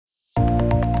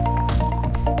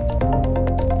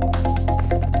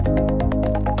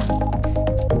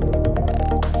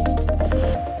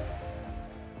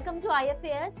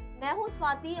IFAS। मैं हूँ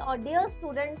स्वाति और डियर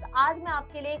स्टूडेंट्स, आज मैं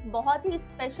आपके लिए एक बहुत ही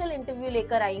स्पेशल इंटरव्यू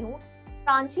लेकर आई हूँ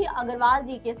प्रांशी अग्रवाल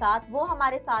जी के साथ। वो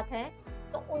हमारे साथ हैं,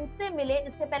 तो उनसे मिले।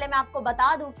 इससे पहले मैं आपको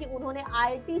बता दूं कि उन्होंने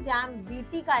IIT JAM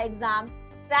BT का एग्जाम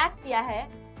क्रैक किया है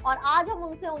और आज हम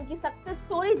उनसे उनकी सक्सेस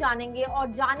स्टोरी जानेंगे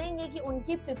और जानेंगे कि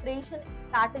उनकी preparation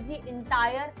strategy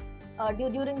entire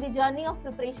during the journey of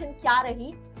preparation क्या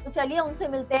रही। तो चलिए उनसे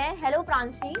मिलते हैं। Hello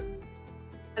Pranshi.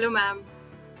 Hello, ma'am.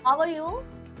 How are you?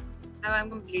 I'm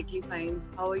completely fine.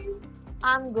 How are you?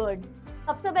 I am good.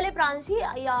 सबसे पहले प्रांशी,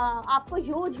 आपको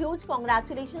huge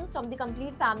congratulations from the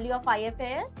complete family of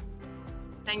IFAS।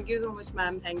 Thank you so much,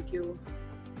 ma'am. Thank you.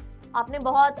 आपने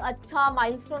बहुत अच्छा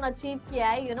माइलस्टोन अचीव किया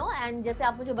है, and जैसे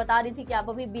आप मुझे बता रही थी कि आप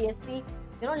अभी BSc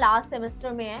लास्ट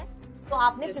सेमेस्टर में है, तो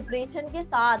आपने Yes, प्रिपरेशन के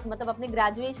साथ, मतलब अपने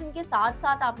ग्रेजुएशन के साथ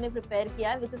साथ आपने प्रिपेयर किया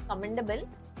है, विच इज कमेंडेबल।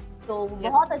 तो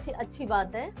Yes, बहुत अच्छी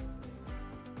बात है।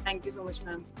 Thank you so much,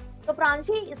 ma'am. तो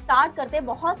प्रांशी, स्टार्ट करते हैं।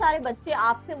 बहुत सारे बच्चे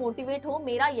आपसे मोटिवेट हो,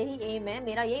 मेरा यही एम है,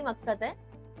 मेरा यही मकसद है।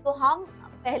 तो हम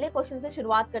पहले क्वेश्चन से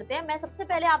शुरुआत करते हैं। मैं सबसे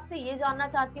पहले आपसे ये जानना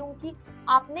चाहती हूँ कि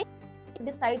आपने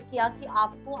डिसाइड किया कि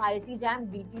आपको IIT JAM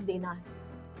BT देना है।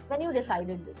 When you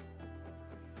decided this?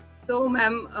 So,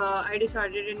 ma'am, I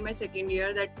decided in my second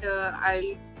year that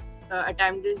I'll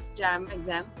attempt this JAM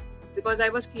exam because I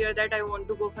was clear that I want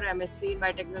to go for MSc in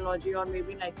biotechnology or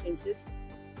maybe in life sciences.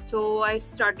 So I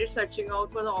started searching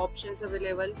out for the options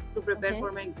available to prepare Okay.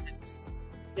 for my exams.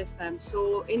 Yes, ma'am. So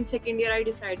in second year, I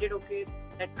decided, okay,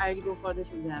 that I'll go for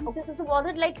this exam. Okay, so was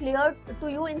it like clear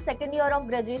to you in second year of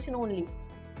graduation only?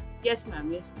 Yes,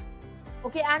 ma'am. Yes, ma'am.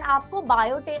 Okay, and आपको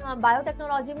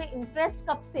biotechnology में interest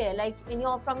कब से है? Like in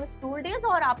your from school days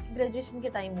और आपकी graduation के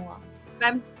time हुआ?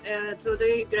 Ma'am, through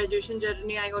the graduation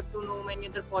journey, I got to know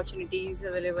many other opportunities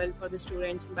available for the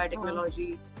students in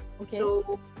biotechnology. Okay.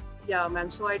 So, yeah, ma'am.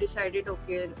 So I decided,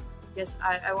 okay, yes,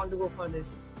 I want to go for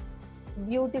this.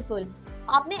 Beautiful.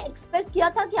 आपने expect किया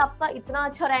था कि आपका इतना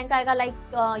अच्छा rank आएगा, like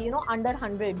under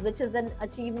 100, which is an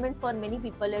achievement for many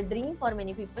people, a dream for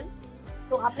many people.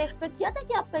 तो आपने एक्सपेक्ट किया था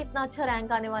कि आपका इतना अच्छा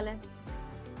रैंक आने वाला है?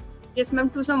 Yes, ma'am.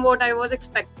 To somewhat, I was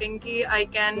expecting कि I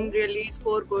can really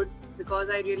score good because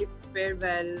I really prepared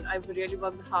well. I've really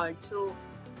worked hard. So,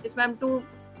 yes, ma'am. To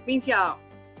means, yeah,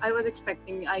 I was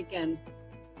expecting I can.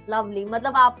 Lovely.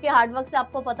 मतलब आपके hard work से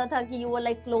आपको पता था कि you were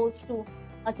like close to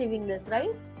achieving this,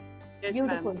 right? Yes,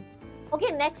 beautiful. ma'am.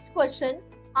 Okay, next question.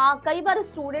 कई बार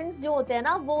students जो होते हैं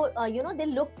ना, वो they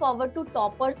look forward to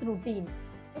toppers routine.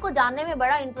 उनको जानने में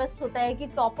बड़ा इंटरेस्ट होता है कि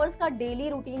टॉपर्स का डेली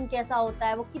रूटीन कैसा होता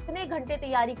है, वो कितने घंटे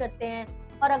तैयारी करते हैं,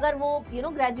 और अगर वो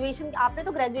ग्रेजुएशन, आपने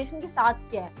तो ग्रेजुएशन के साथ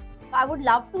किया है, तो I would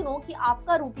love to know कि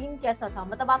आपका रूटीन कैसा था।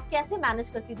 मतलब आप कैसे मैनेज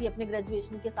करती थी अपने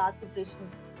ग्रेजुएशन के साथ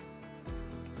preparation?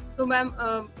 So, ma'am,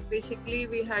 basically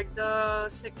we had the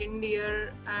second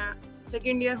year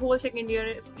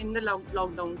in the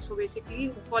lockdown. So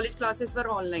basically, college classes were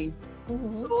online.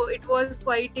 So it was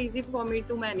quite easy for me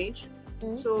to manage.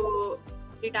 So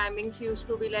the timings used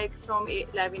to be like from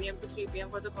 11 a.m. to 3 p.m.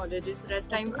 for the colleges.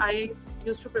 Rest time I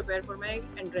used to prepare for my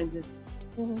entrances.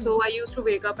 So I used to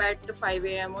wake up at 5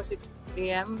 a.m. or 6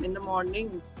 a.m. in the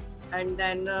morning, and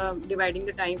then dividing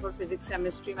the time for physics,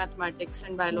 chemistry, mathematics,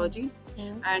 and biology.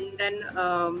 And then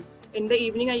in the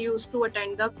evening, I used to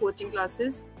attend the coaching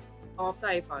classes of the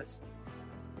IFAS.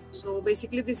 So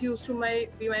basically, this used to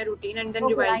be my routine, and then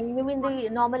revise. You mean the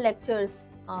normal lectures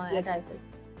Yes. at IFAS?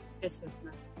 Yes,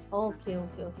 ma'am. Okay.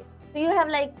 So you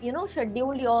have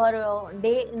scheduled your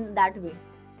day in that way?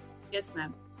 Yes,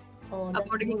 ma'am. Oh, that's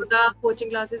According good. to the coaching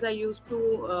classes, I used to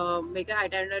make a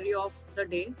itinerary of the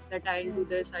day, that I'll do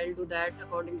this, I'll do that,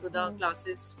 according to the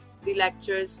classes, the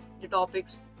lectures, the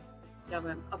topics. Yeah,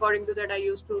 ma'am. According to that, I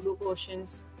used to do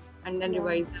questions and then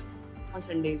revise them on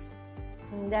Sundays.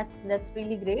 That's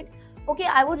really great. Okay,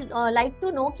 I would like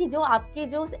to know कि जो आपके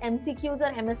जो MCQs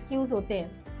और MSQs होते हैं,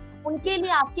 उनके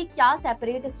लिए आपकी क्या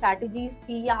सेपरेट स्ट्रैटेजीज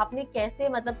थी, या आपने कैसे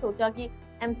मतलब सोचा कि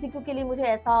MCQ के लिए मुझे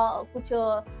ऐसा कुछ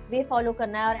वे फॉलो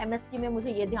करना है और MSQ में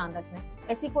मुझे ये ध्यान रखना है?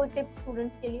 ऐसी कोई टिप्स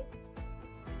स्टूडेंट्स के लिए?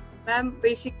 Ma'am,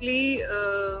 basically,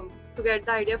 to get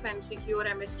the idea of MCQ or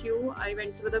MSQ, I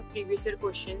went through the previous year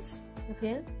questions.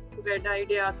 Okay. To get the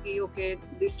idea कि okay,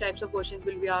 these types of questions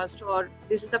will be asked, or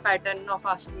this is the pattern of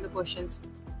asking the questions.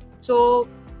 So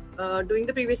doing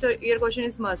the previous year question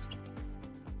is must.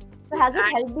 So has it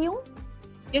helped you?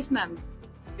 Yes, ma'am.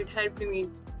 It helped me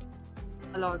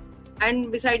a lot.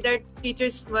 And beside that,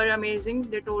 teachers were amazing.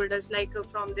 They told us like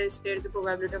from this there is a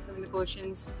probability of having the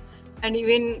questions, and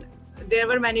even there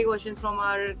were many questions from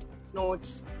our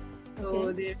notes. So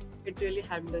it really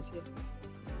helped us. Yes.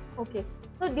 Okay.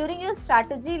 So during your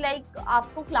strategy, like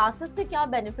आपको classes से क्या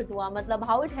benefit हुआ? मतलब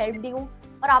how it helped you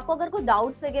और आपको अगर कोई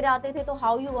doubts वगैरह आते थे तो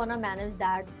how you gonna manage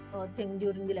that thing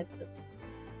during the lecture?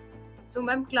 तो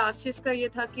मैम क्लासेस का ये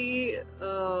था कि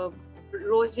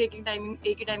रोज एक ही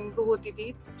टाइमिंग को होती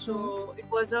थी. So it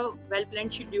was a well plan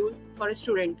schedule for a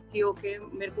student कि ओके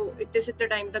मेरे को इतने से इतने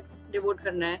टाइम तक डिवोट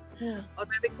करना है. और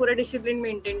मैं भी पूरा डिसिप्लिन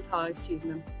मेंटेन था इस चीज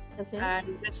में.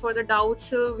 And as for the doubts,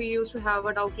 we used to have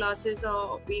a doubt classes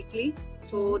weekly,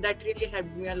 so that really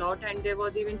helped me a lot. And there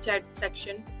was even chat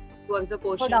section to ask the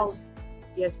questions.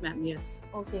 Yes, ma'am. Yes.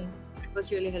 Okay. It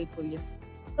was really helpful. Yes.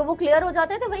 तो वो clear हो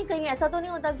जाते थे वहीं? कहीं ऐसा तो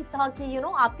नहीं होता कि था कि यू नो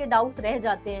आपके डाउट्स रह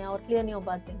जाते हैं और क्लियर नहीं हो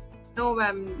पाते? No,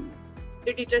 ma'am.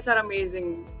 The teachers are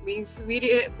amazing. Means we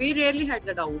rarely had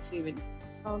the doubts even.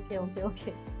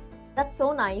 Okay. That's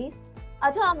so nice.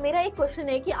 अच्छा, मेरा एक क्वेश्चन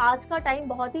है कि आज का टाइम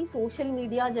बहुत ही सोशल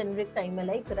मीडिया जेनरिक टाइम है,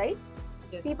 like right?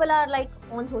 People are like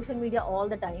on social media all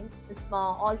the time,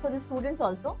 also the students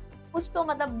also. कुछ तो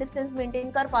मतलब डिस्टेंस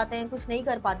मेंटेन कर पाते हैं, कुछ नहीं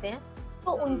कर पाते हैं.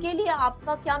 तो उनके लिए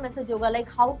आपका क्या मैसेज होगा, like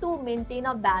how to maintain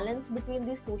a balance between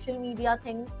this social media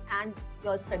thing and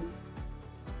your studies?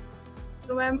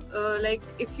 So ma'am, like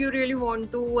if you really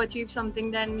want to achieve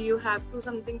something, then you have to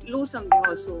lose something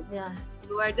also. Yeah.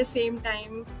 So at the same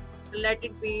time, let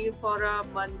it be for a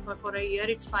month or for a year.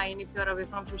 It's fine if you're away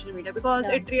from social media because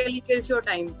it really kills your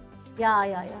time.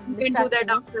 Yeah. You can do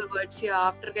that afterwards. Yeah,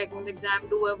 after getting the exam,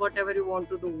 do whatever you want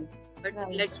to do. But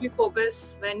let's be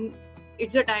focused when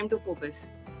it's the time to focus.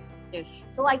 Yes.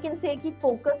 So I can say कि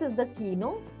focus is the key,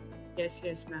 no?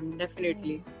 Yes, ma'am.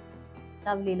 Definitely.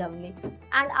 Lovely.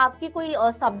 And आपकी कोई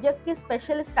subject की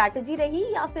special strategy रही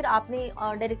या फिर आपने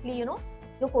directly you know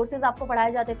जो courses आपको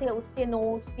पढ़ाए जाते थे उसके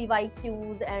notes,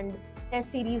 PYQs and test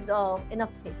series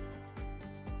enough थे?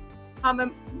 हाँ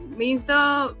ma'am, means the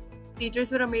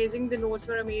teachers were amazing, the notes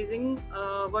were amazing.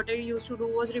 What I used to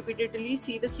do was repeatedly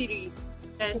see the series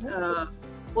as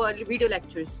video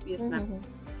lectures. Yes, ma'am.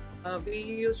 We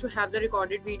used to have the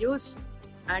recorded videos,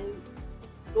 and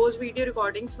those video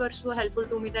recordings were so helpful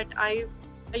to me that I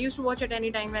used to watch at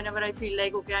any time whenever I feel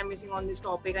like okay, I'm missing on this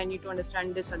topic, I need to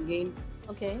understand this again.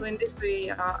 Okay. So in this way,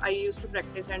 I used to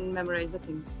practice and memorize the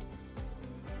things.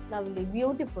 Lovely,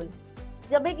 beautiful.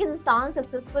 जब एक इंसान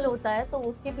successful होता है तो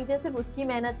उसके पीछे सिर्फ उसकी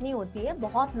मेहनत नहीं होती है,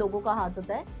 बहुत लोगों का हाथ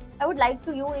होता है. I would like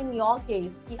to you in your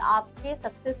case कि आपके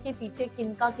सक्सेस के पीछे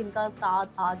किनका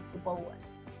साथ हाथ छुपा हुआ है?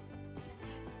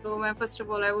 So first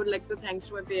of all, I would like to thanks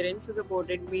to my parents who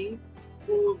supported me,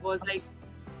 who was like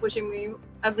pushing me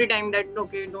every time that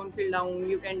okay, don't feel down,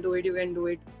 you can do it.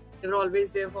 They were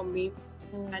always there for me.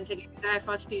 And secondly, the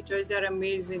IFAS teachers, they are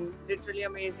amazing, literally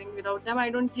amazing. Without them, I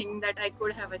don't think that I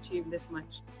could have achieved this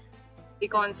much. The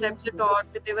concepts they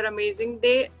taught, they were amazing.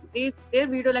 Their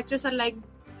video lectures are like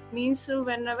means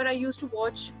whenever I used to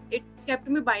watch, it kept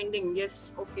me binding.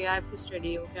 Yes, okay, I have to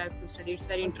study. It's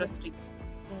very interesting.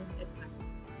 Yes, ma'am.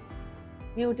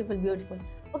 Beautiful.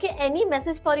 Okay, any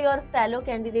message for your fellow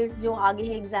candidates जो आगे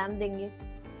exam देंगे?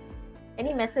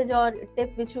 Any message or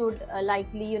tip which you would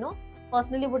likely, you know,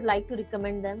 personally would like to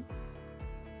recommend them?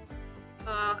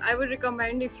 I would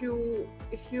recommend if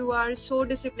you are so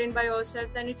disciplined by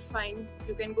yourself, then it's fine.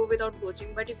 You can go without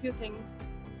coaching. But if you think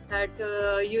that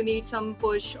you need some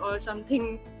push or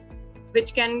something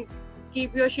which can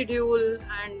keep your schedule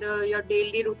and your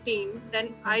daily routine,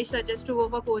 then I suggest to go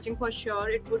for coaching for sure.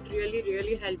 It would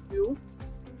really help you.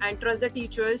 And trust the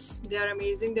teachers, they are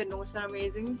amazing, their notes are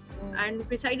amazing. And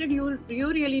besides it, you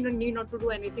really need not to do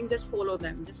anything, just follow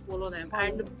them.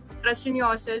 And trust in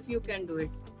yourself, you can do it.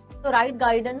 So right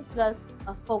guidance plus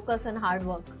focus and hard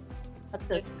work,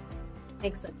 success. Yes.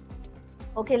 Makes sense.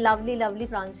 Okay, lovely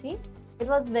Pranshi. It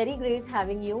was very great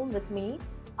having you with me.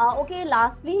 Okay,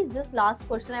 lastly, just last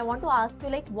question I want to ask you,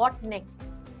 like what next?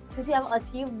 Since you have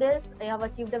achieved this, you have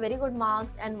achieved a very good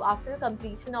marks, and after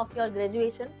completion of your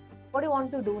graduation, what do you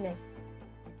want to do next?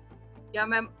 Yeah,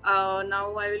 ma'am.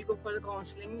 Now I will go for the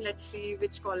counselling. Let's see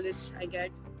which college I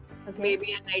get. Okay.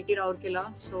 Maybe IIT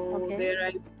Rourkela. So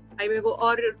there I will go.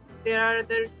 Or there are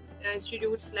other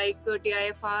institutes like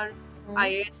TIFR,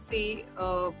 ISC.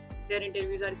 Their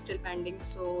interviews are still pending.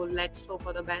 So let's hope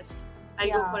for the best. I'll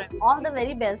go for everything. All the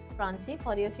very best, Pranshi,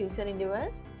 for your future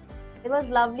endeavors. It was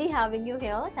lovely having you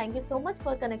here. Thank you so much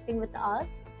for connecting with us,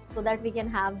 so that we can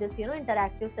have this, you know,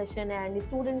 interactive session and the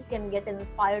students can get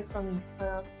inspired from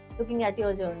looking at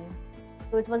your journey.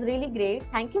 So it was really great.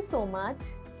 Thank you so much.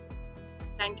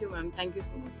 Thank you, ma'am. Thank you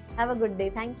so much. Have a good day.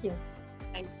 Thank you.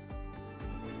 Thank you.